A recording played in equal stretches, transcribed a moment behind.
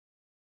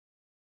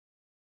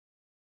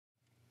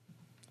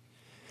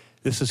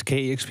This is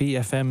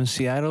KEXP-FM in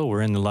Seattle.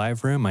 We're in the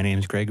live room. My name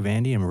is Greg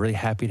Vandy. I'm really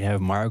happy to have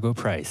Margo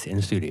Price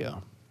in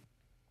studio.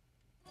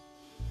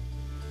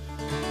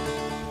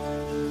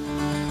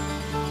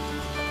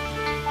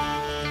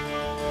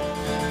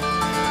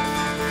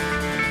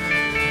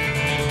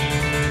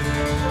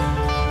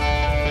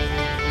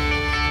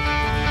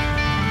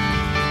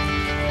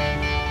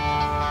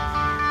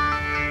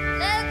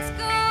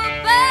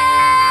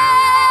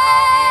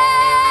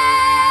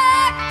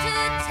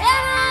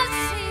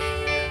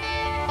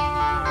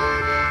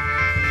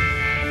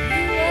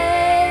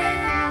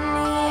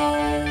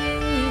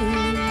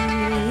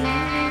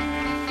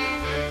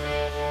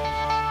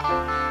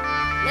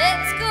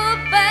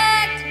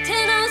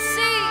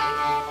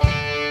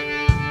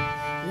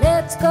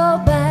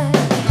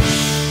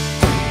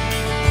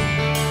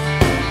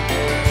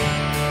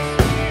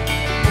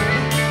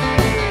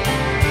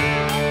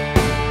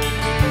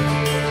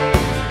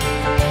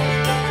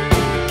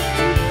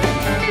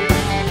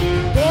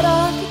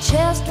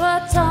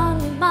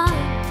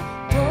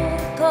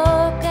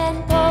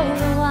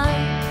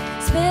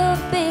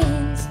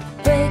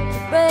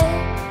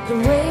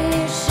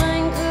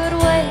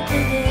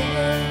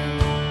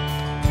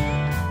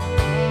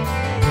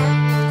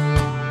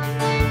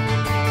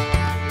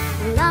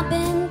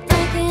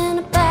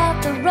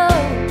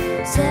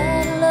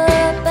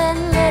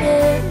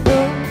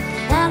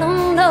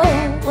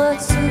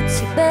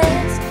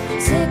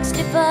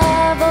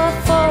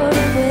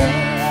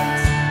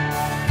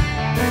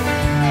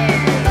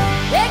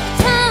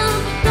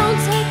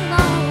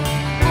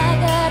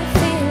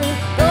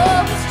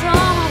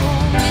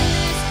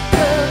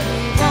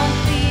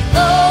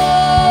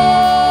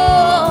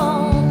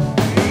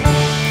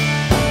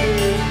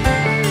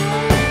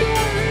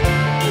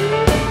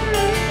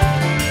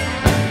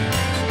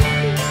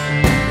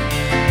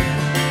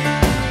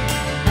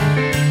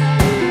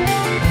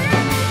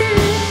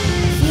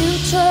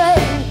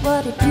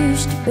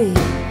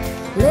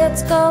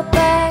 Let's go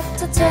back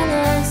to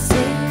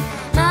Tennessee,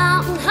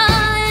 mountain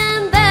high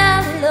and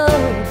valley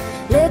low.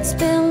 Let's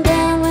build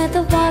down where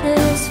the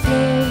waters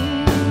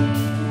flow.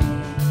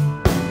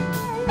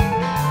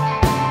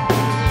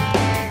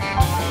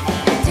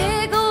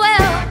 Dig a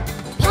well,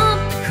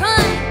 pump the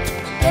crank,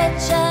 get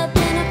your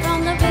dinner from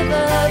the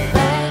river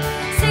bank.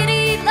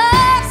 City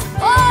loves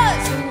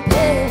boys who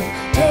play,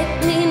 take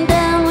me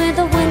down where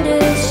the wind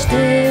is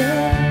still.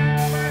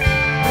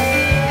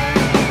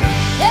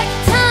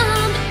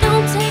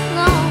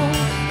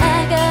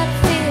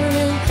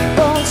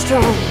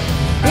 Strong.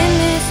 In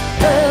this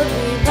world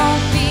we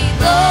won't be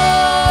long.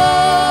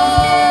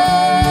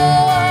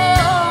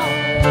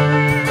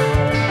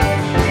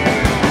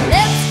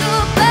 Let's go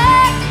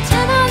back to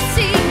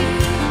Tennessee,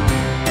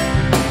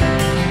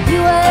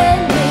 you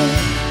and me.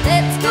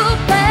 Let's go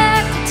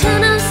back to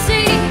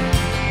Tennessee.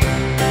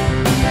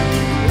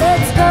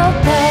 Let's go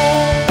back.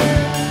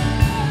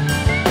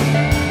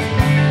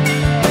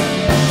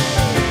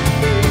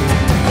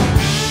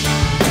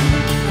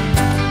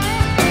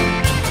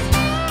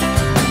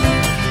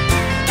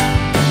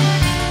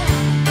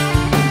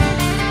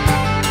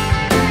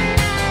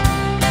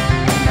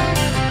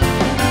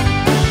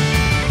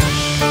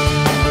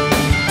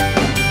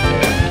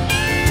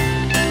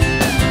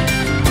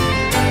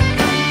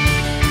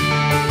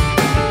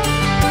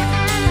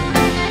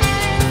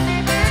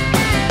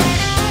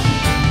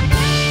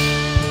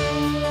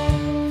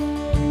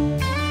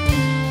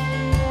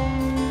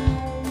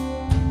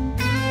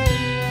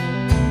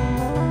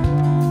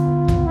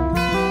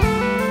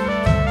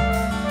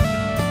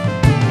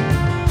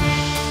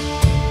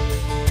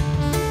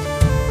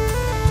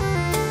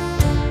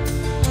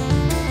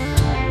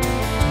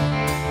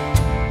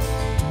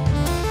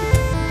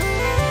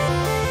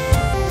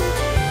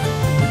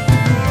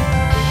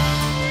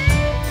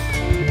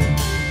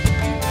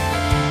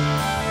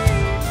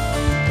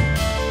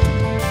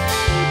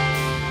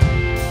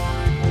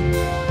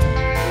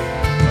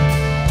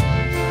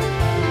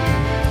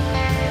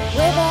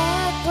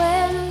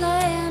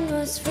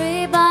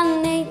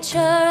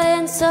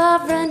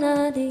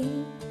 Sovereignty.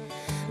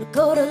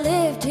 Dakota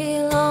lived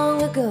here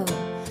long ago,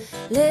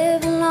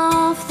 living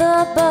off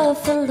the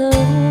buffalo.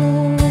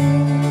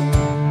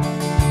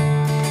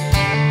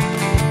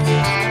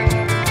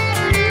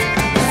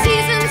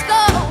 Seasons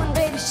go and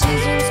baby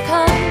seasons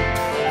come.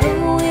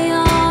 Who we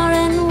are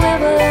and where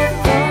we're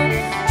from.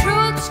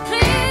 Truth's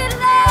clear to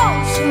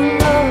those who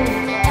know.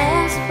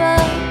 As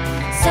above,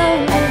 so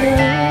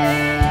below.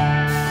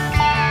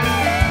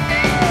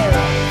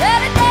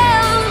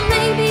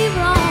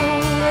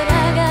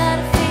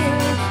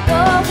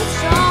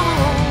 Strong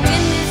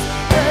in this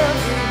world,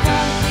 we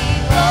won't be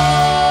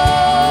long.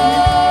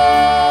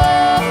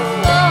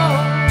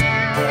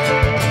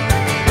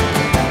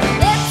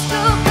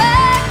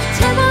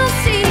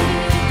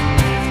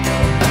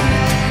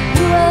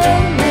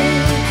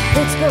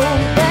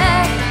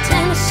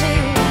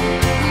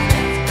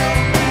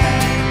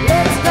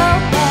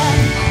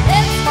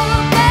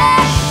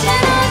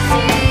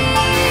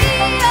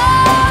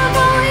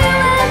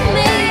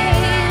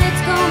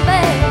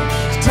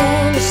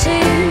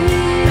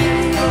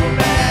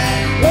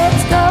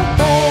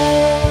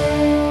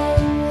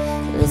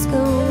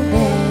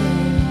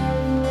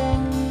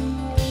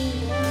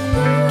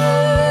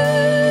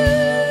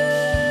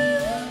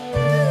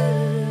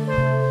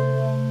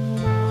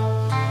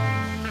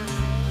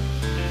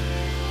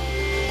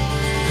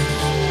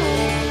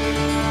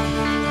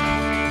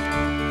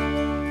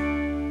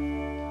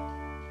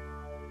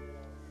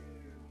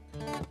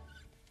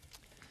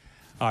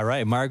 All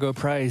right, Margo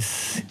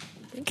Price,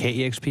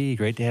 KEXP,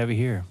 great to have you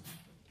here.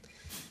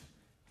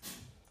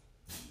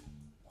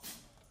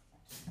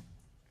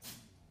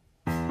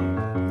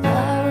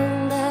 I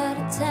roamed out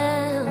of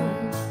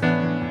town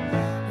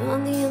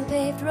on the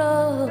unpaved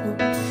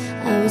road.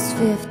 I was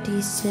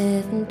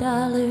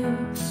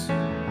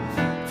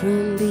 $57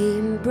 from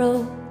being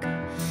broke.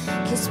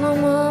 Kissed my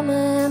mama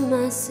and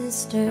my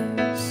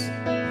sisters,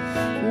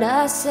 and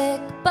I said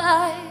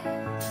goodbye.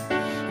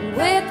 And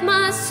with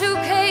my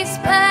suitcase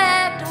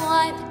packed,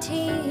 I wiped the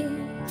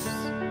tears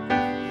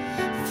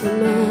from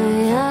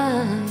my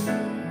eyes.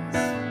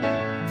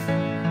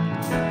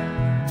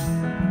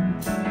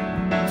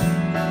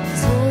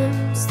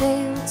 Times they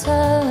were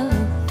tough,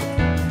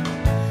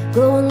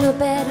 growing up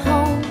at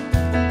home.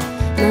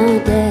 My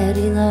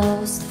daddy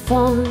lost the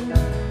farm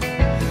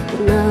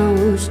when I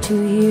was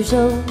 2 years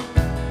old.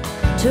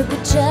 Took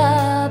a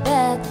job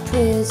at the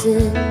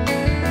prison,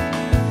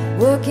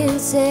 working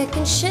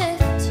second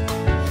shift.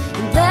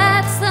 And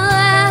that's the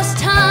last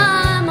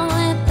time I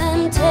let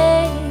them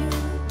take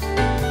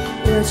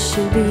what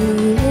should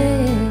be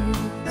his.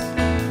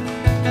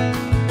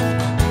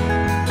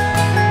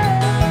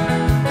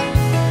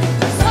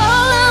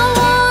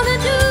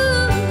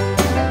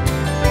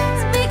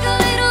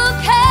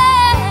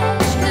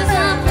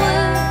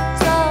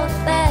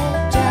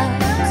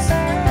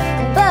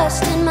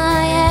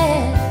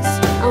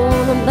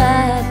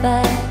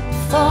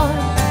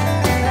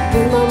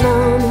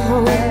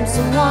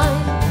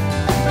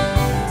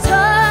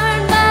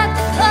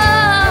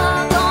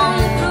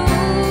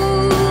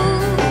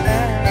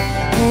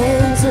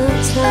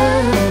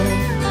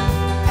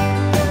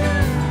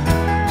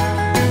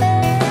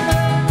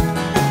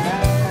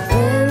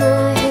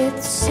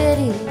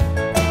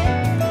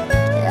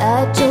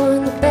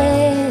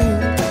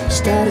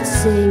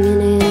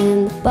 Singing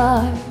in the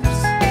bars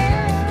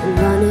and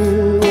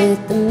running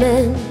with the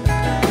men.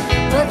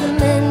 But the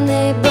men,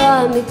 they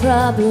brought me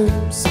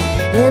problems,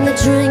 and the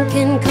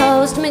drinking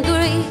caused me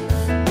grief.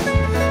 I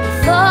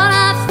thought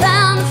I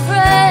found a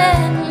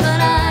friend, but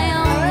I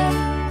only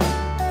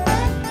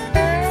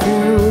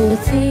found a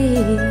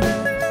thief.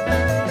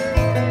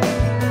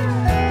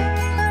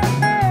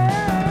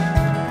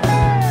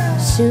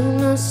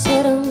 Soon I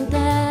settled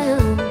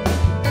down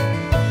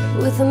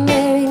with a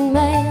married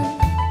man.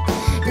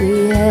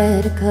 We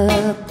had a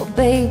couple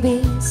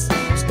babies,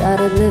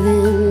 started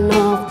living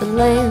off the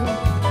land.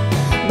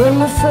 But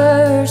my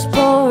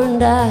firstborn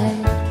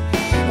died,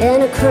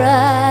 and I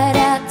cried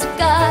out to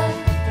God,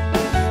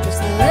 is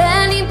there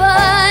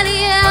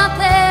anybody out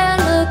there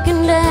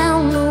looking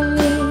down on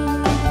me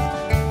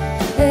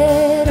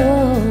at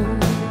all?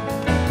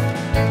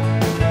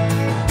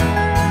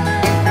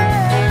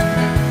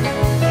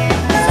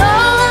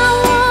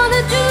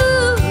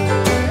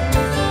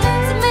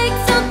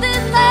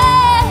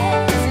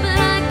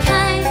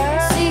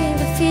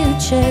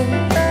 I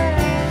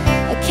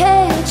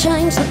can't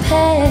change the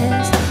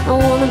past. I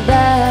wanna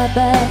buy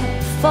back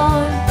the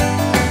farm,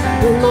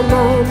 bring my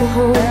mama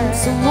home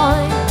some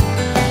wine,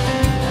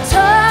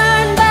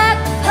 turn back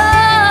the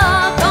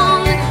clock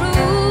on the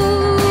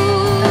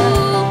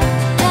cruel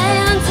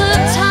hands of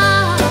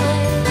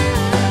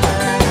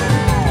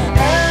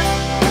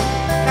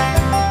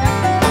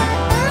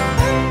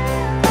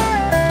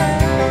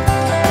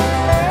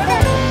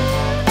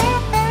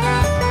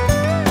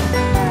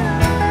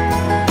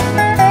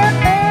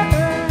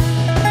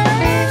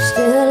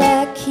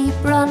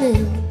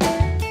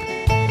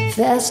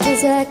fast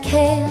as I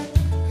can.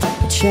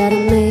 I try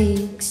to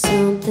make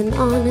something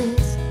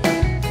honest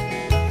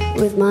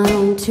with my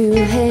own two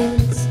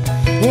hands,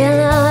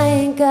 and I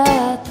ain't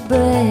got the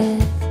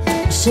breath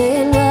to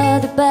say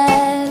another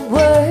bad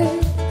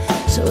word.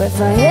 So if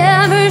I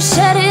ever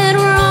said it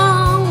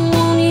wrong,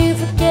 won't you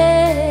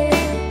forget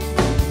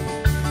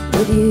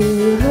what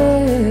you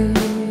heard?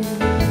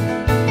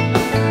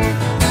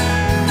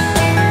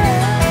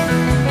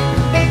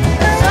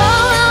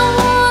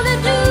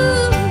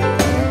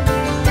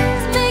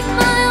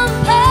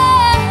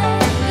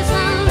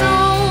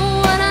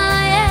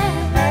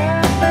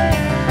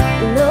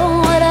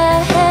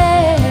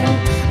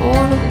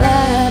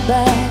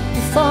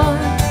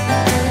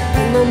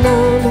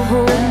 Mama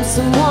home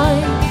some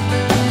wine,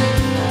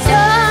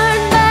 turn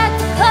back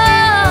the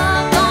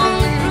clock on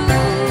the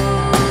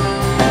cruel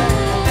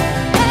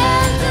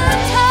hands of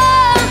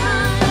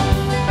time.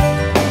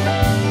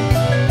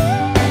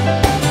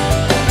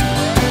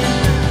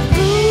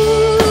 Ooh,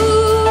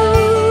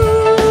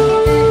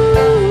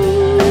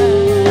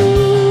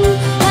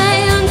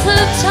 hands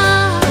of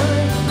time.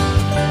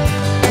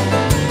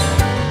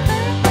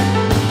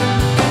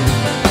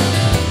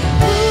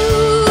 Ooh.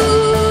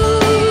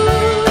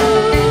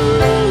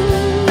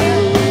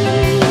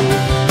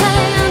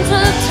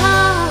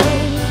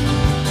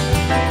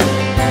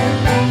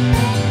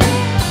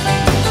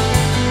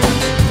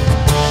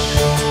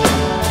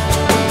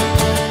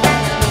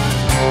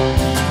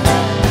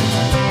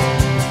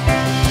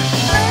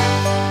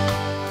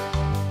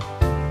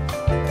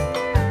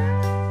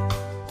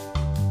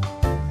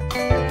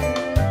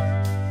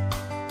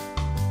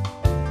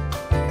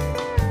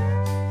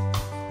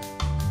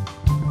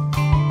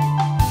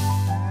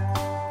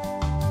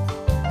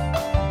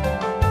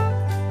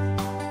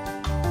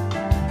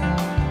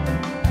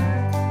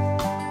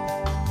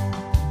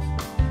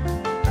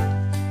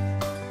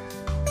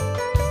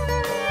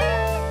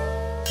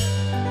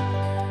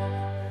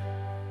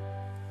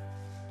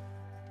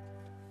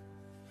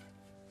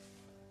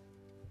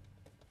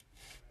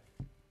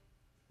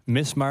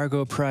 Miss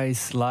Margo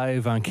Price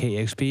live on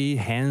KEXP,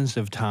 Hands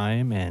of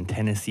Time, and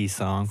Tennessee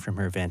Song from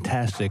her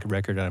fantastic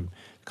record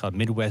called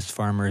Midwest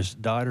Farmer's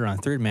Daughter on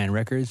Third Man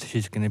Records.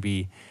 She's going to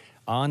be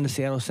on the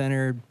Seattle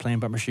Center playing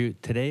Bumper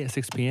Shoot today at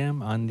 6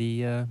 p.m. on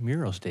the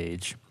mural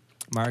stage.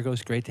 Margo,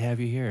 it's great to have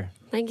you here.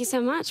 Thank you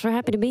so much. We're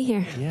happy to be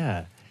here.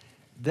 Yeah.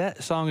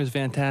 That song is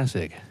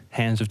fantastic,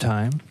 Hands of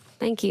Time.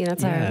 Thank you.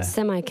 That's our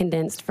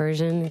semi-condensed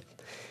version.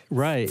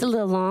 Right. It's a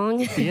little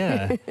long.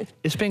 Yeah.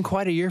 It's been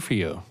quite a year for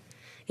you.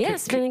 Yeah,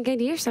 it's been a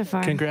good year so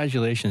far.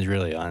 Congratulations,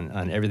 really,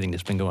 on everything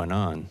that's been going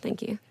on.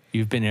 Thank you.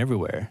 You've been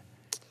everywhere.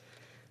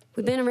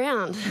 We've been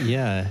around.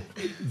 Yeah.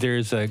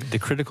 There's the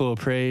critical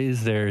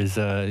praise. There's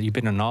you've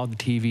been on all the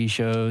TV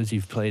shows.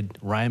 You've played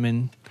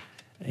Ryman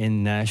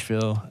in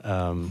Nashville.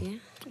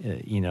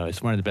 You know,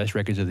 it's one of the best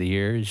records of the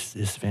year.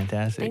 It's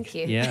fantastic. Thank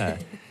you. Yeah.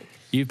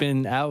 You've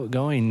been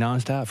outgoing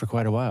nonstop for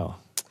quite a while.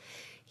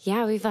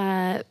 Yeah, we've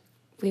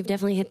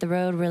definitely hit the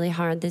road really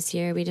hard this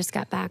year. We just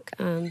got back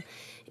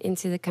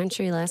into the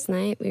country last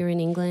night. We were in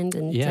England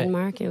and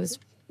Denmark. It was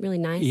really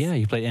nice. Yeah,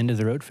 you played End of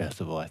the Road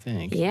Festival, I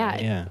think. Yeah.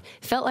 Yeah.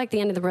 It felt like the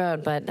end of the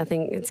road, but I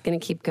think it's going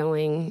to keep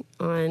going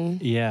on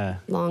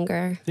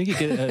longer. I think you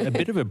get a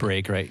bit of a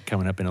break, right,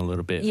 coming up in a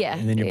little bit. Yeah.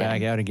 And then you're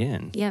back out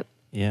again. Yep.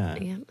 Yeah.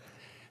 Yep.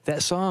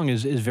 That song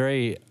is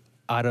very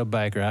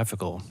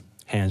autobiographical,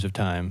 Hands of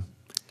Time.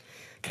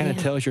 Kind of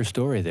tells your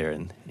story there.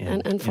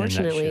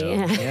 Unfortunately,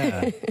 in a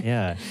nutshell.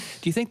 Yeah.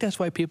 Do you think that's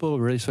why people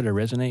really sort of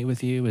resonate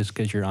with you, is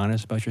because you're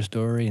honest about your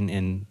story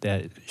and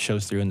that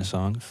shows through in the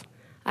songs?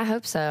 I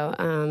hope so.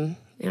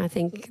 I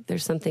think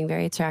there's something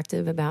very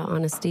attractive about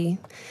honesty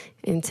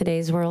in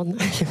today's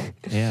world.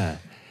 Yeah.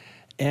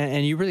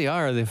 And you really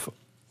are the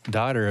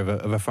daughter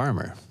of a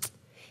farmer.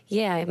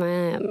 Yeah,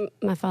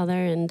 my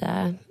father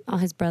and all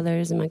his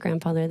brothers and my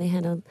grandfather, they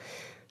had a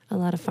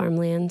lot of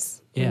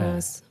farmlands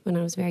when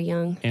I was very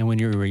young. And when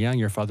you were young,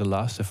 your father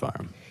lost the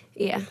farm.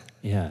 Yeah.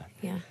 Yeah.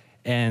 Yeah.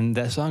 And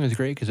that song is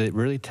great because it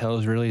really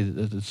tells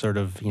the sort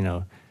of, you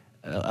know,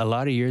 a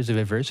lot of years of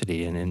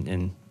adversity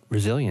and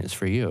resilience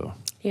for you.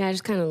 Yeah, I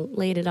just kind of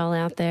laid it all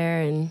out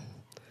there and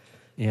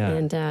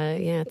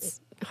it's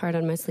hard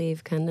on my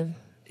sleeve kind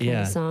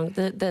of song.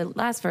 The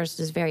last verse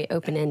is very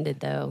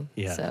open-ended though.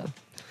 Yeah. So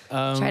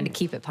tried to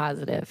keep it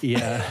positive.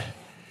 Yeah.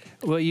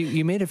 Well,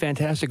 you made a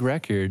fantastic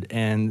record,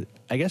 and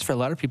I guess for a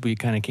lot of people, you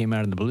kind of came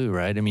out of the blue,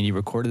 right? I mean, you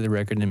recorded the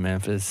record in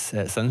Memphis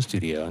at Sun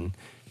Studio and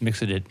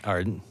mixed it at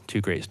Ardent, two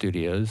great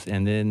studios,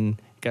 and then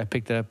got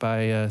picked up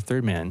by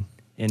Third Man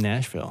in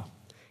Nashville.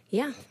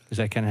 Yeah. Is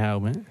that kind of how it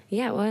went?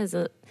 Yeah, it was.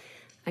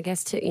 I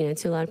guess to a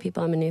lot of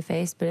people, I'm a new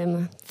face, but I'm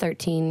a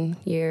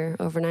 13-year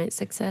overnight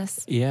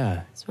success.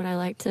 Yeah. That's what I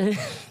like to.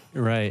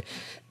 Right.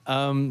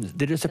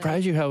 Did it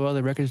surprise you how well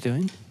the record's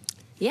doing?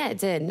 Yeah, it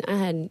did. I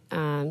had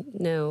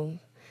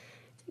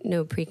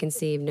no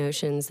preconceived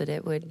notions that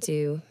it would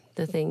do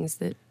the things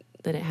that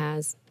it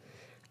has.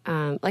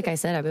 Like I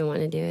said, I've been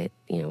wanting to do it,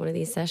 one of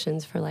these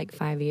sessions for like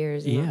 5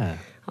 years. Yeah.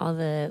 All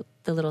the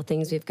little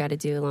things we've got to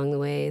do along the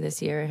way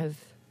this year have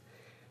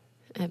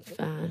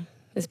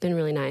it's been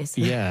really nice.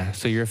 Yeah.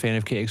 So you're a fan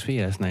of KEXP.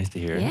 That's nice to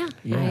hear. Yeah,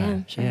 I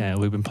am. Sure. Yeah,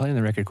 we've been playing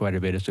the record quite a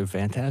bit. It's a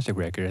fantastic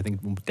record. I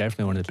think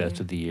definitely one of the best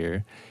of the year.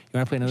 You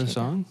want to play another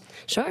song?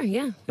 Sure,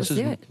 yeah. Let's do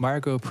it. This is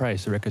Margo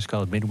Price. The record's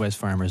called Midwest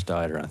Farmer's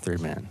Daughter on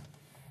Third Man.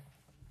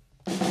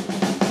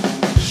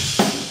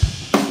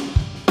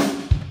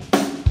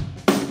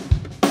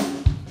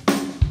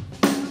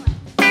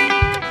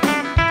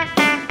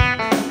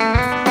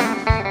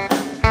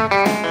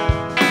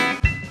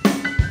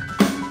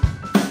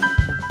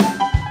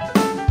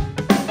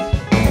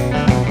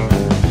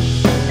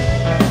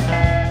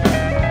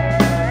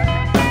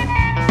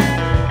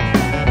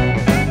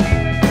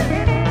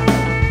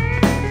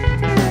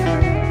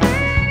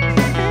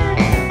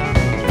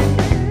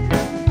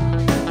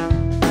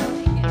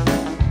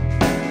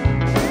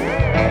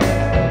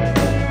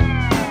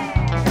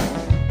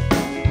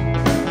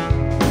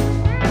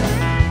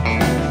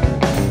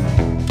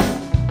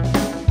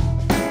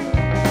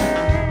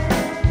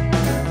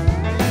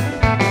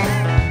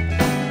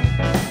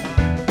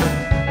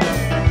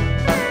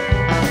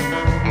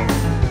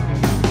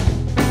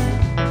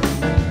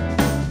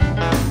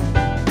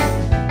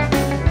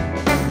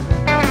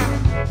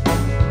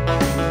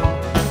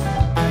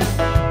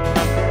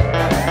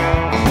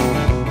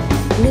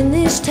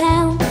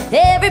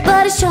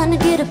 Everybody's trying to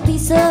get a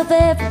piece of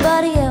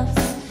everybody else.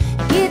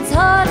 It's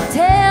hard to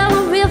tell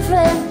a real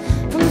friend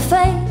from a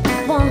fake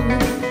one.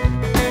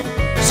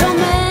 So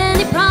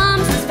many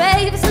promises,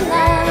 favors, and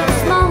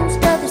lies.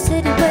 Most of the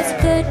city wears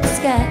a good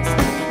disguise.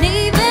 And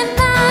even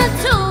I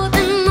told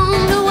them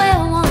on the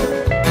well one.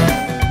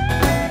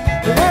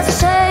 But as the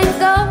saying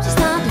goes, it's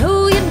not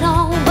who you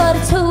know, but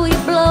it's who you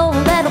blow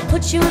that'll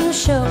put you in the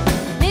show.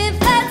 And if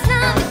that's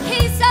not the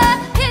case, I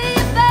hear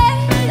you,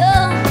 babe.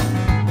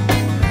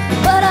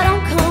 But I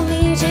don't come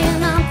easy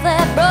and I'm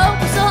that broke,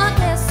 so I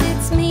guess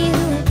it's me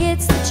who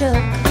gets the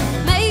joke.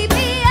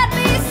 Maybe I'd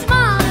be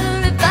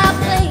smarter if I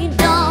played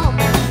dumb.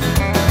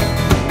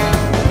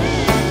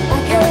 I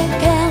can't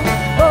count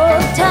all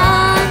the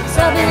times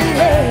I've been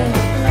here.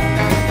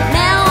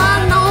 Now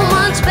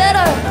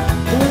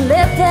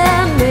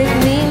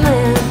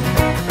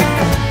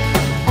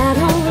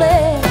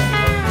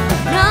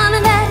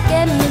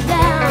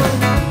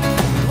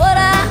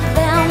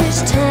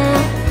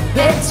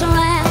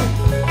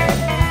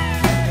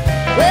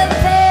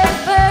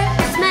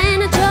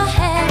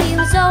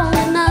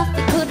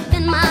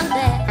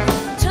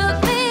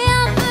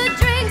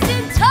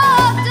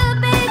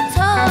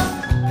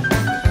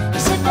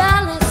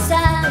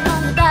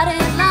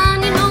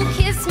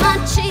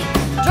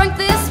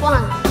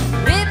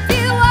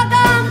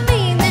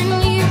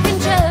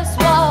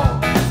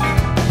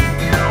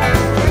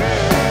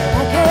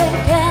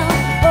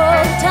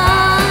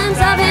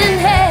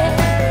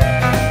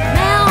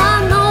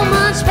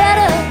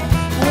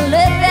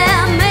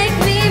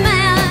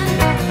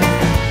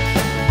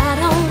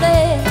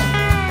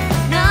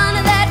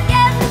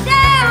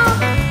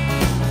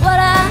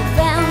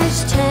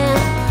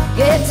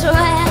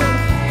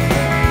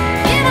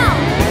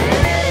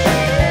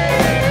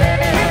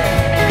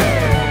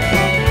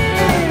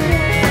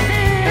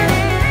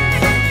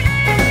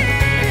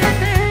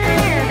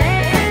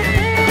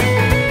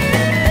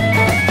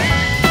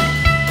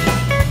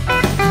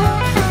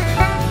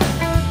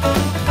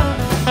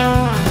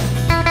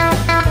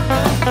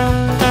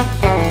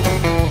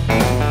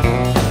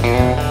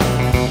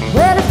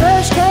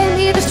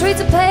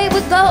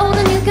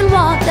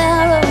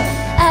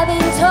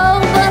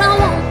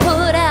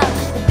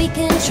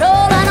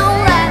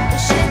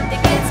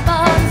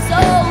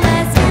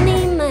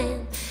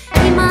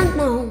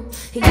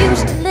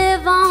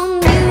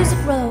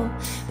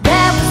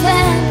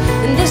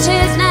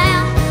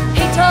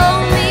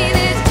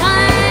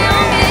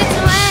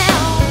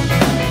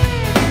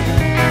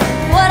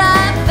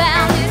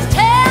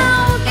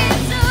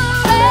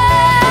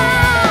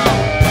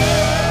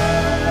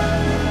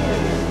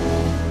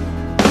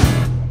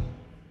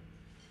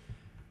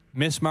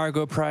Miss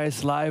Margo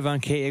Price live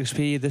on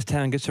KEXP. This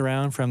Town Gets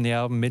Around from the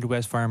album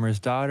Midwest Farmer's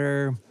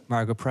Daughter.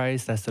 Margo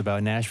Price, that's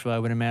about Nashville, I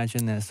would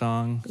imagine, that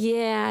song.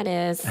 Yeah, it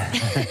is.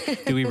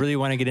 Do we really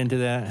want to get into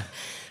that?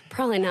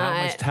 Probably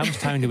not. How much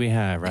time do we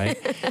have, right?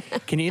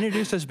 Can you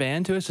introduce this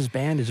band to us? This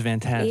band is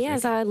fantastic.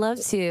 Yes, I'd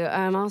love to.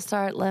 I'll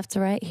start left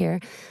to right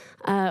here.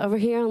 Over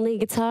here on lead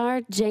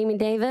guitar, Jamie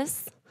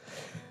Davis.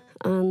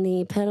 On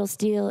the pedal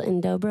steel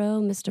and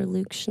dobro, Mr.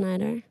 Luke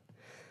Schneider.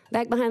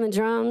 Back behind the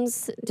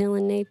drums,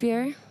 Dylan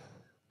Napier.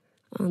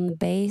 On the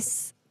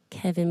bass,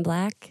 Kevin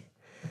Black.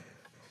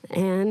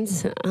 And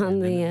on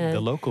the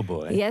local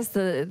boy. Yes,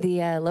 the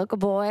local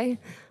boy.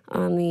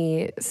 On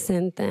the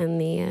synth and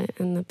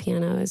the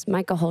piano is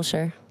Micah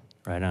Holscher.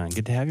 Right on.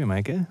 Good to have you,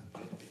 Micah.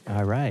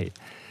 All right.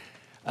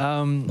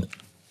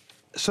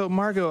 So,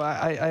 Margo,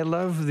 I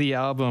love the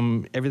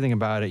album, everything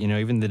about it. You know,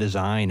 even the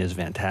design is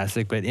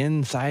fantastic. But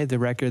inside the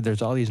record,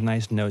 there's all these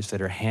nice notes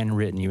that are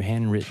handwritten.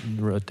 You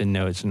wrote the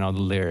notes and all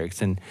the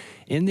lyrics. And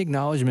in the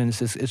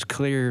acknowledgments, it's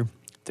clear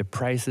the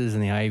Prices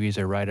and the Ivies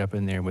are right up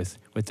in there with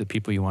the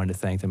people you wanted to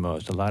thank the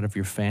most. A lot of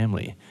your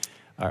family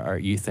are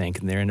you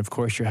thanking there. And, of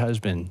course, your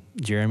husband,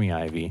 Jeremy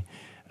Ivy,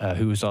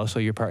 who is also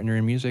your partner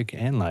in music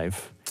and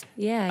life.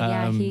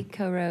 Yeah, he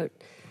co-wrote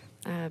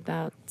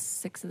about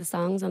 6 of the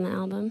songs on the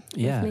album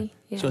with me.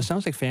 Yeah. So it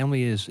sounds like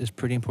family is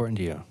pretty important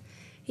to you.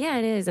 Yeah,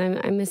 it is.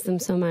 I miss them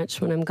so much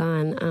when I'm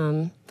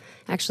gone.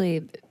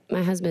 Actually,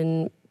 my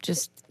husband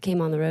just came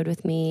on the road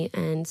with me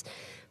and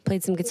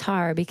played some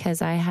guitar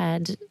because I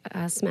had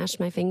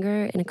smashed my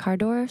finger in a car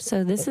door.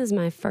 So this is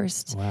my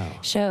first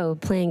show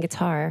playing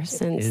guitar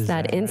since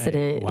that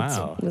incident. Right?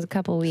 Wow. It was a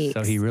couple weeks.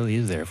 So he really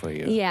is there for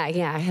you.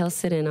 Yeah. He'll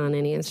sit in on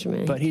any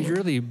instrument. But he's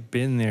really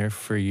been there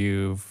for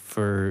you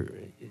for,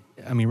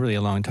 I mean, really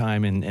a long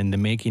time. And the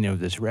making of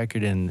this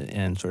record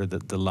and sort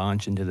of the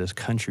launch into this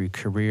country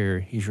career,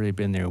 he's really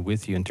been there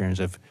with you in terms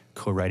of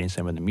co-writing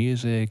some of the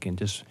music and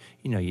just,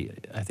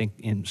 I think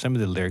in some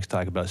of the lyrics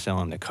talk about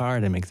selling the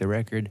car to make the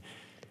record.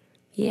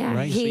 Yeah.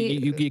 Right? So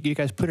you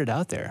guys put it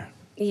out there.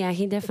 Yeah,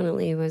 he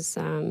definitely was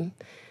the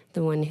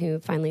one who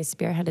finally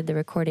spearheaded the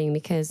recording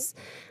because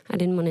I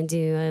didn't want to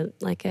do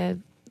a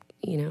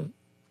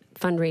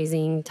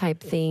fundraising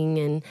type thing,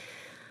 and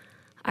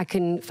I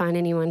couldn't find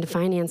anyone to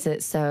finance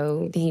it.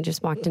 So he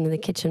just walked into the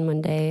kitchen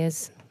one day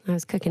as I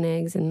was cooking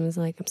eggs and was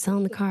like, "I'm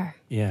selling the car."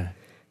 Yeah.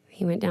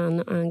 He went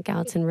down on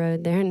Gallatin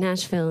Road there in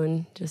Nashville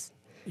and just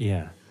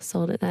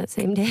sold it that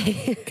same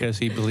day. Because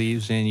he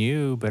believes in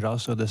you, but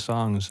also the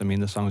songs. I mean,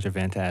 the songs are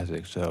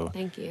fantastic. So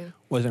thank you.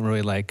 Wasn't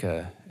really like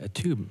a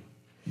too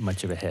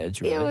much of a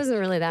hedge, really. Yeah, it wasn't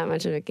really that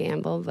much of a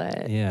gamble,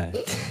 but... Yeah.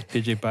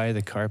 Did you buy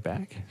the car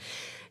back?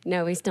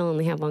 No, we still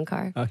only have one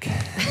car. Okay.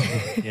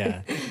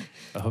 Yeah.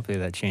 Well, hopefully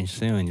that changed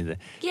soon.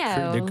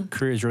 The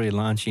career is really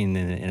launching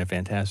in a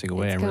fantastic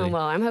way. It's going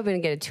well. I'm hoping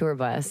to get a tour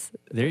bus.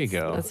 There you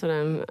go. That's what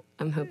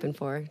I'm hoping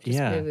for.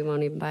 Maybe we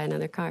won't even buy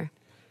another car.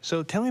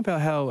 So tell me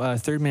about how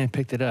Third Man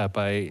picked it up.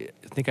 I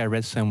think I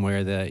read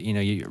somewhere that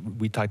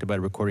we talked about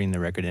recording the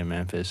record in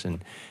Memphis,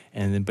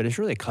 but it's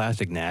really a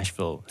classic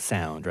Nashville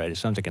sound, right? It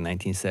sounds like a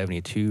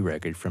 1972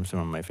 record from some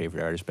of my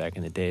favorite artists back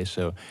in the day.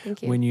 So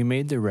when you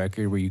made the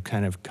record, were you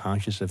kind of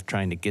conscious of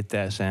trying to get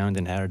that sound,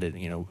 and how did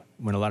it?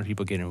 When a lot of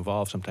people get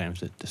involved,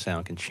 sometimes the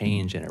sound can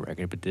change in a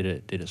record. But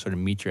did it sort of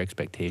meet your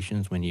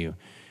expectations when you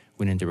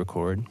went in to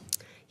record?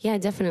 Yeah,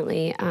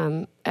 definitely.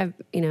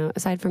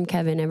 Aside from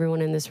Kevin,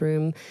 everyone in this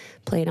room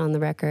played on the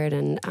record,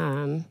 and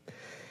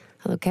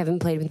although Kevin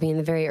played with me in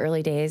the very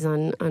early days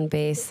on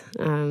bass,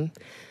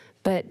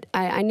 but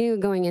I knew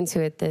going into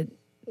it that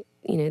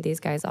these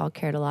guys all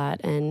cared a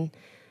lot, and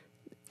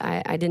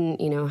I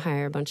didn't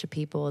hire a bunch of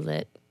people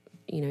that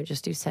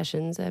just do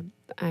sessions.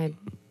 I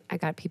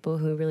got people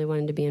who really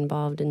wanted to be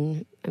involved,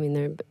 and I mean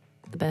they're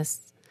the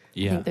best.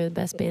 Yeah. I think they're the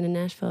best band in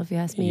Nashville, if you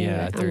ask me.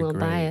 Yeah, I'm a little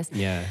biased.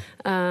 Yeah.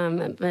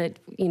 But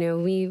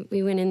we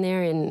went in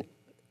there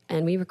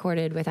and we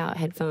recorded without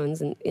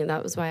headphones, and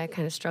that was why I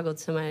kind of struggled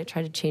so much. I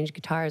tried to change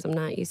guitars. I'm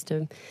not used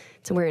to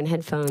wearing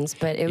headphones,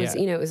 but it was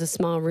it was a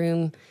small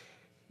room,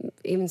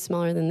 even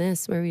smaller than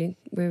this, where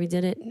we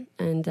did it,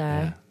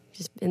 and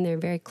just in there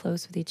very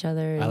close with each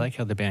other. I like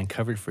how the band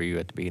covered for you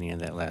at the beginning of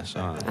that last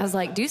song. I was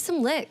like, do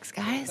some licks,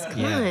 guys.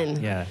 Come on.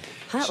 Yeah.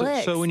 Hot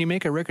licks. So when you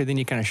make a record, then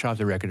you kind of shop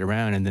the record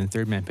around, and then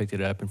Third Man picked it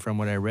up. And from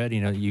what I read,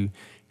 you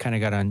kind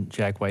of got on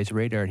Jack White's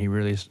radar, and he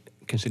really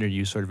considered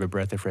you sort of a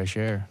breath of fresh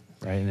air,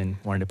 right? And then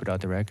wanted to put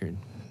out the record.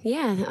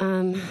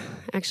 Yeah.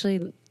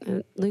 Actually,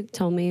 Luke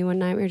told me one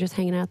night we were just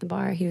hanging out at the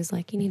bar. He was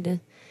like, you need to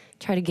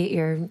try to get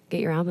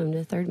your album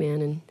to Third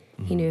Man. And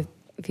he knew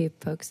a few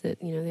folks that,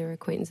 they were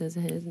acquaintances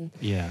of his. And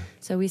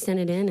so we sent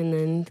it in, and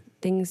then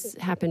things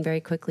happened very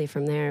quickly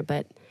from there.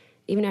 But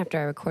even after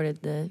I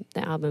recorded the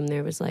album,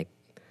 there was like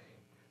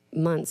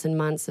months and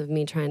months of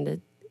me trying to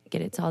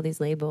get it to all these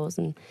labels.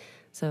 And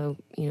so,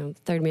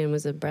 Third Man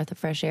was a breath of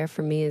fresh air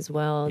for me as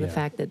well. The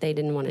fact that they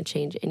didn't want to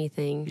change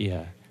anything.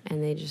 Yeah.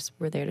 And they just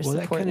were there to support me.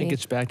 Well, that kind of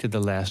gets back to the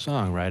last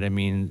song, right? I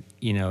mean,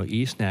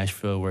 East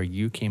Nashville, where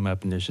you came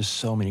up, and there's just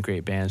so many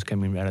great bands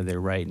coming out of there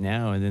right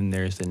now. And then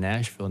there's the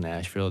Nashville.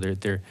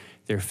 They're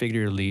they're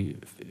figuratively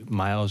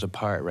miles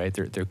apart, right?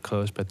 They're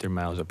close, but they're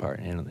miles apart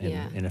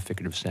in a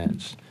figurative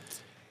sense.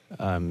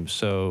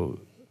 So,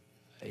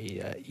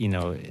 you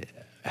know,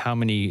 how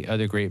many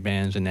other great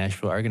bands in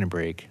Nashville are going to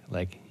break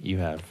like you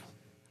have?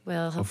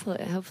 Well,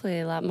 hopefully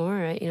a lot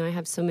more. You know, I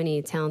have so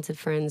many talented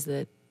friends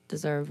that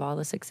deserve all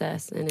the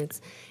success, and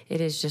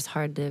it is just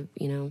hard to,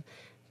 you know,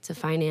 to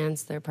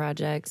finance their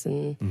projects,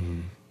 and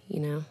you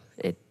know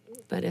it.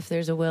 But if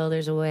there's a will,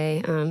 there's a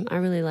way. I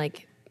really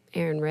like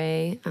Erin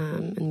Ray,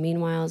 and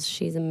Meanwhile,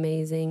 she's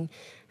amazing.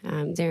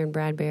 Darren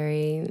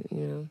Bradbury, you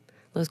know,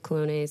 Los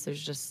Colones.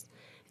 There's just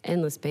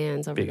endless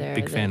bands over there.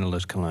 Big fan of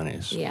Los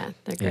Colones. Yeah,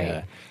 they're great.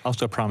 Yeah.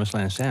 Also, Promised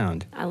Land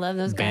Sound. I love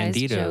those guys.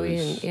 Banditos. Joey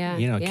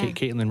and, you know,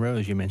 Caitlin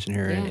Rose. You mentioned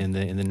her in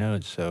the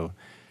notes. So,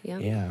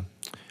 yeah.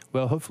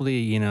 Well, hopefully,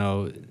 you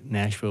know,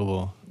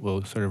 Nashville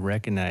will sort of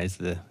recognize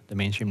the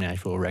mainstream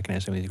Nashville will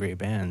recognize some of these great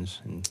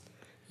bands. And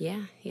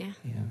yeah.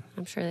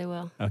 I'm sure they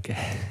will.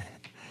 Okay.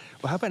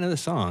 Well, how about another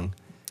song?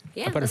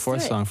 Yeah, how about a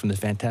fourth song from this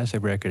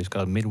fantastic record? It's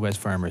called Midwest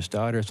Farmer's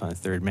Daughter. It's on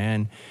Third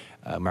Man.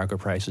 Margo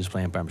Price is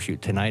playing Bumper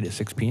Shoot tonight at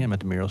 6 p.m. at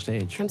the Mural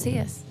Stage. Come see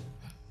us.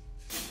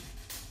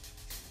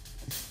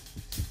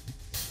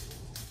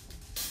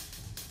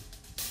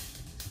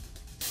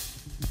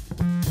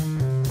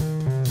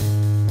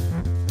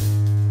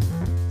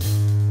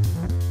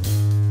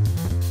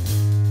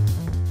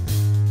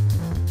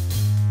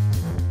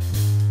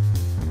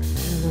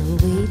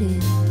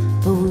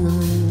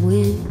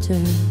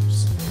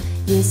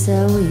 Yes,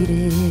 I waited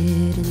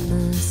in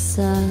the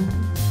sun.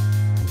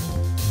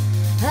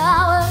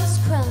 I was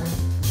crying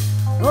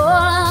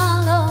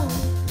all alone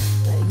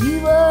while you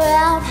were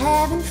out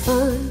having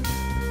fun.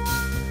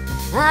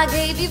 I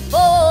gave you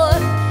 4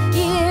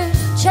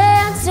 years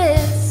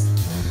chances,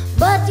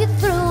 but you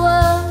threw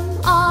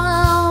them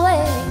all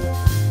away.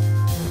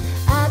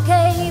 I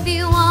gave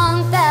you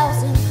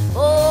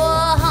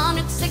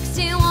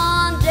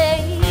 1,461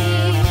 days.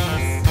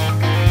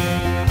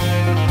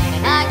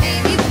 I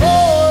gave you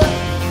 4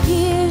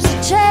 years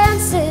of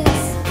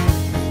chances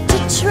to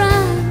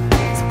try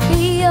to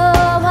be your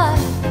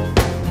wife.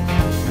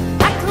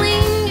 I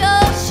cleaned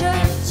your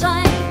shirts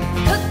and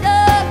cooked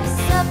up your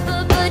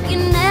supper, but you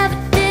never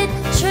did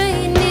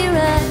treat me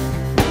right.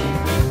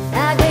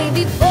 I gave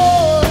you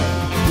 4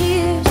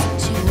 years of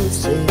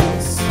chances.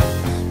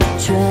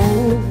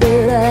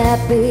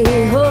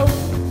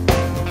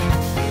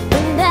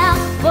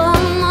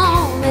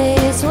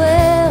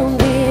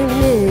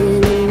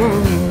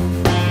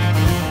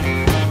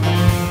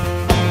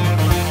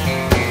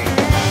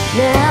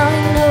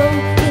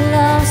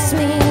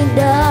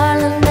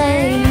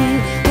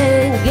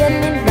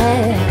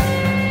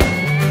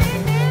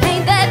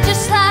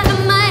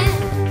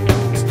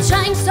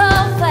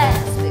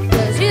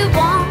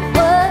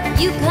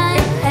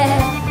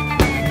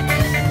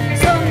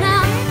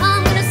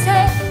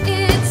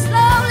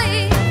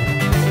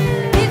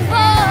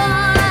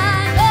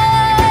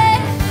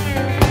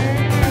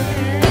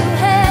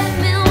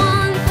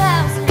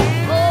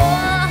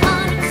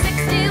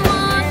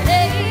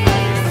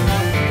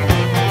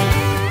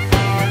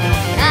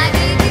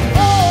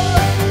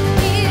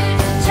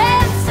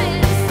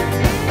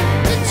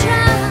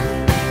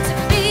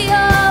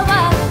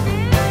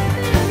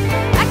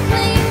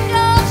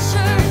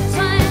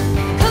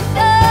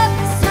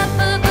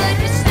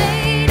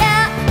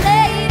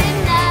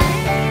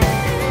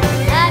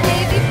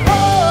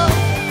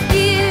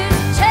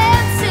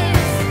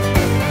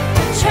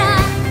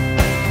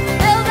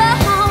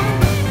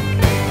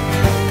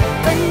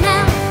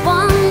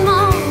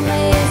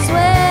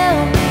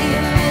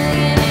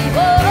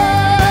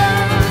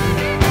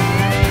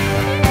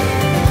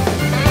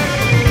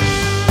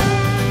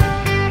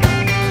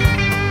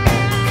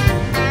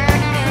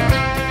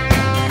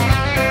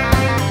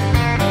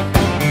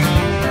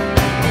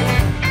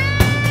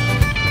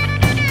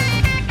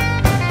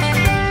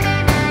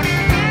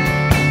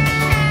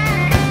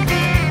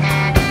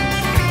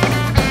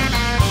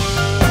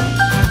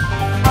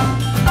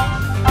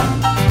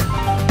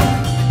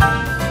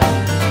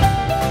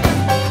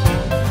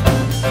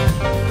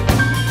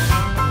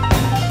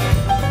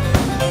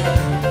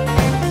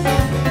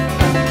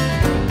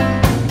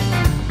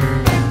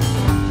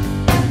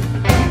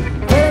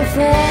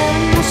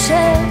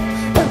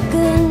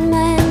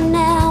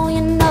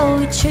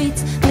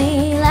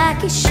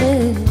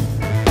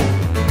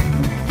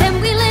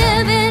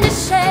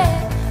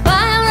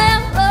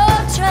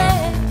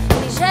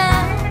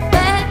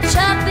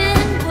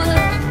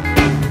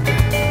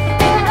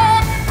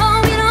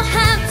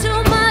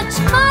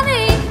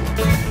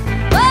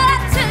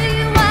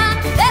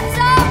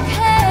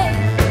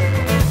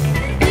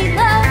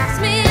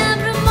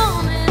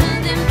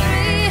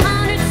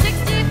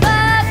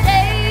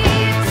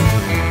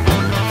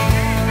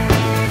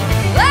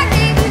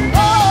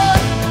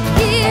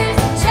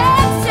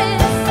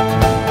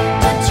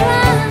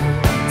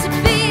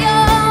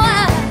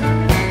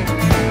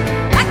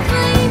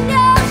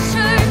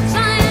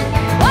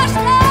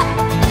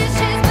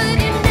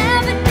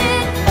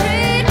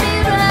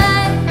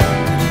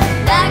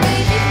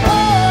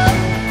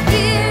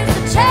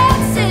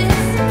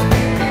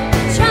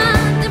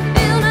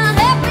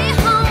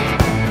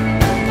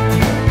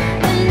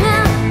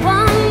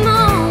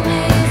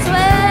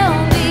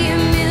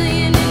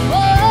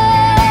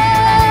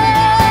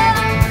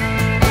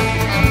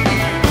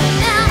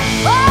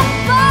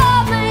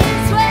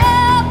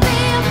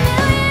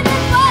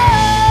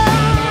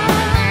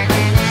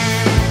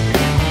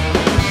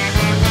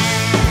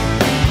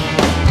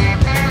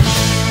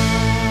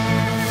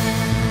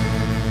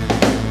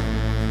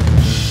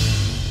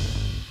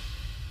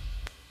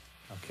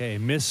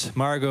 Miss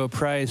Margo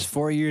Price,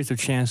 4 years of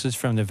chances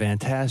from the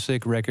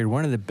fantastic record,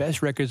 one of the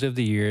best records of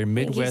the year,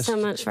 Midwest Thank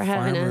you so much for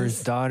having Farmer's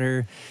us.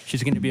 Daughter.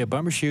 She's going to be a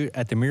Bumbershoot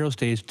at the Mural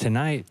Stage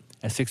tonight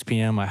at 6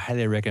 p.m. I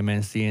highly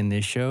recommend seeing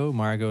this show.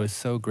 Margo, it's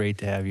so great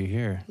to have you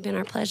here. Been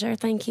our pleasure.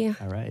 Thank you.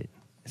 All right.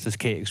 This is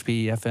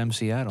KEXP-FM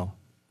Seattle.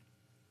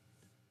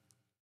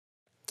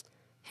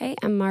 Hey,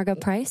 I'm Margo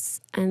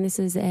Price, and this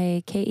is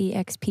a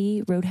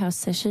KEXP Roadhouse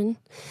session.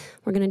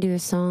 We're going to do a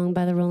song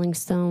by the Rolling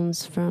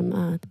Stones from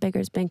the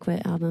Beggar's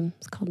Banquet album.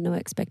 It's called No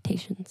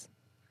Expectations.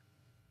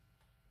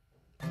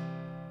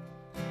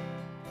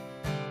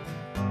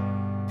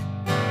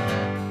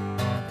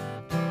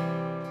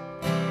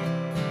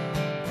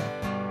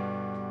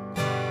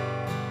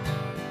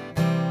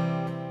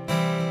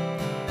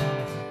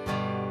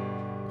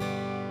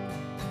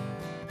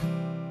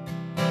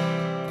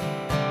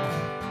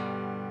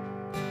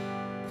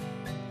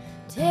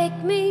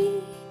 Take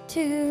me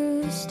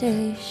to the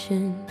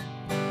station,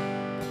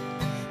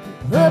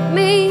 put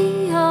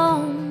me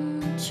on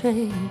the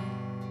train.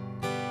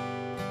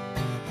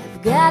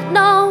 I've got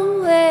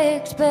no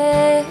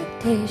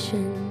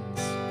expectations,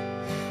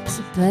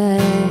 so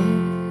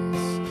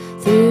pass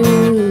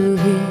through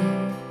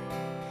here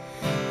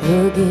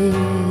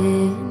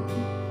again.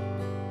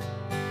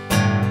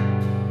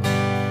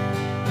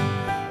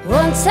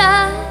 Once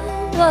I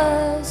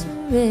was a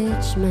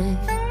rich man,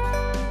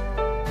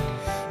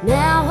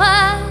 now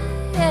I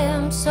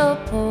am so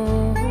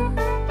poor.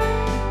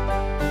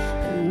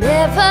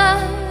 Never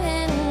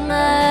in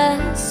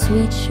my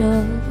sweet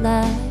short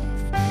life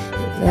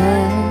have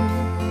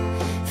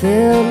I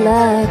felt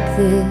like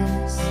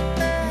this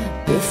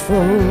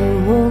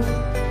before.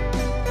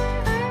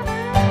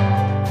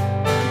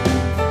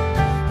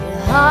 Your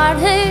heart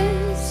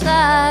is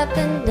like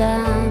a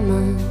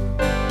diamond.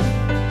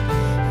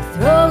 You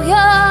throw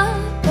your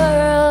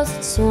pearls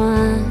at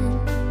swine.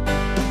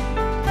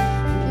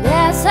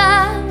 As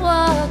I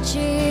watch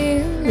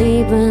you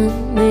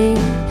leaving me, you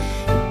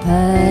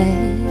pay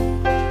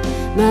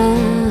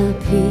my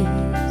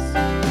peace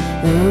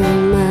of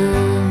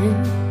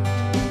mind.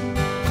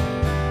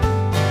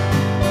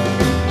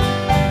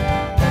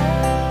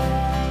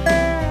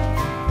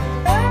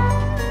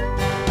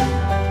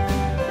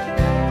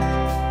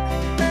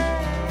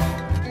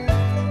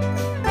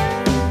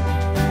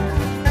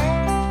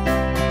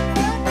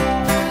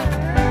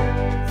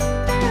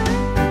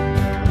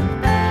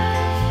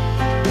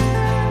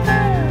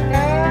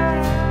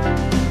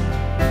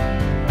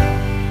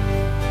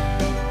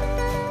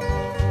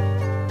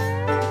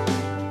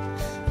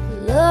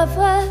 Love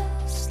was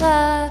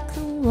like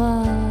the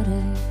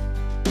water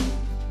that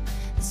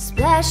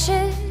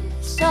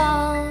splashes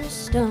on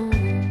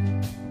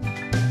stone.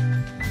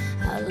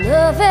 Our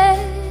love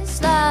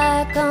is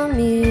like our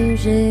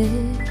music.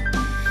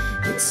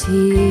 It's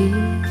here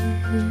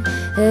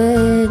and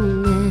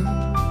then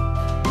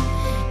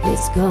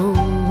it's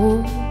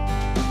gone.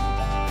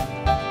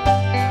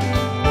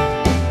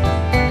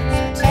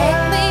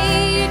 Take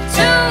me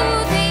to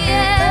the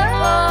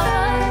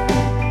airport,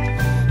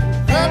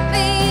 put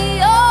me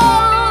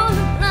on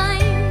the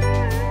plane.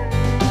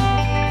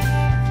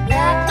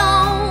 Got no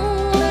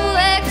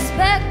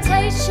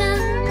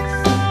expectations,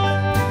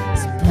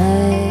 so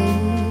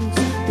pass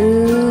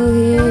through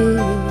here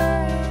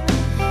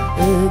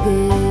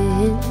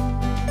again.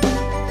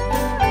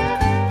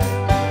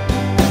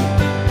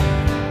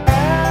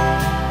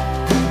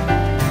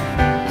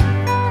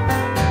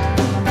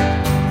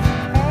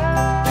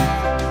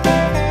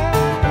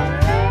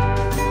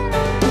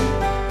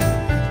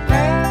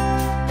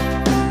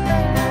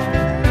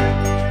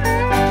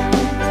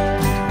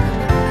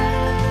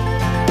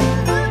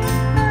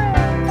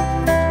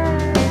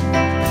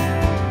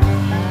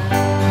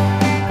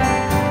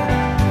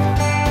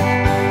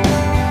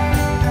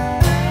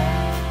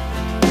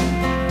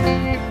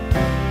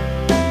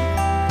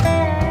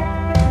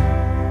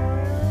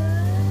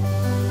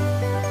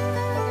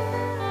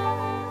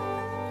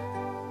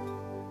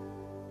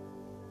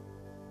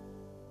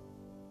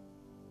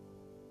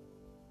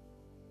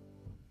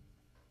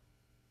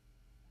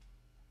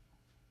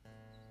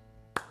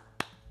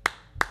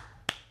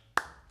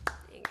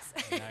 Thanks.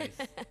 Nice.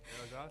 That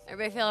was awesome.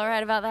 Everybody feel all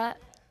right about that?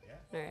 Yeah.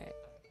 All right.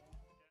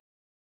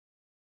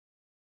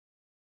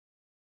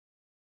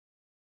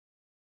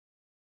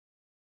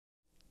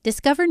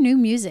 Discover new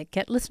music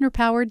at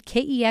listener-powered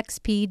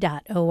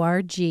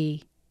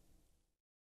KEXP.org.